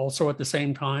I also at the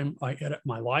same time, I edit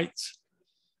my lights,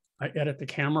 I edit the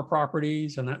camera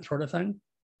properties and that sort of thing.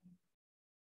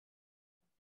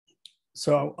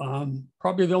 So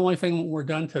probably the only thing we're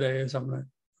done today is I'm going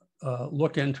to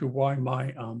look into why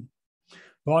my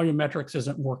volumetrics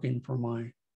isn't working for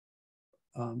my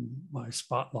my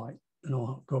spotlight, and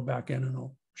I'll go back in and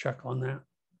I'll check on that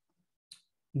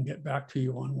and get back to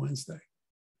you on Wednesday.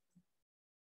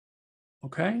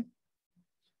 Okay.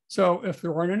 So if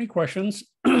there aren't any questions,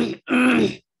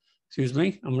 excuse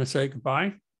me, I'm going to say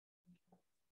goodbye.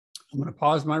 I'm going to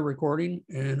pause my recording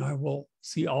and I will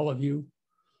see all of you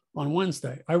on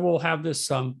Wednesday. I will have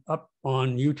this up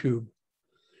on YouTube.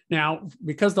 Now,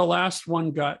 because the last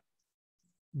lecture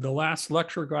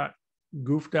got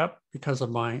goofed up because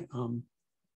of my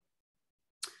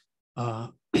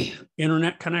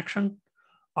internet connection,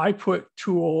 I put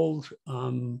two old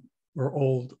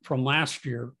from last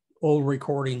year, old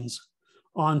recordings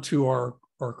onto our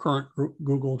current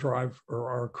Google Drive or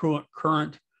our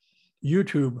current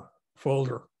YouTube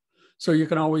folder. So you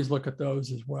can always look at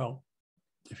those as well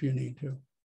if you need to.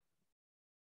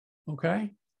 Okay,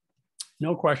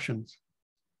 no questions?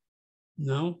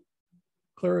 No?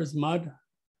 Clear as mud?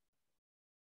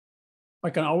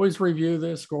 I can always review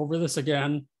this, go over this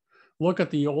again, look at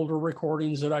the older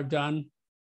recordings that I've done.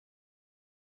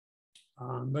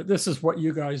 But this is what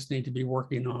you guys need to be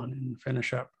working on and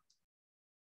finish up.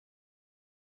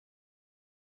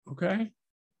 Okay?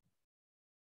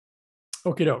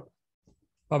 Okie doke.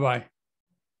 Bye-bye.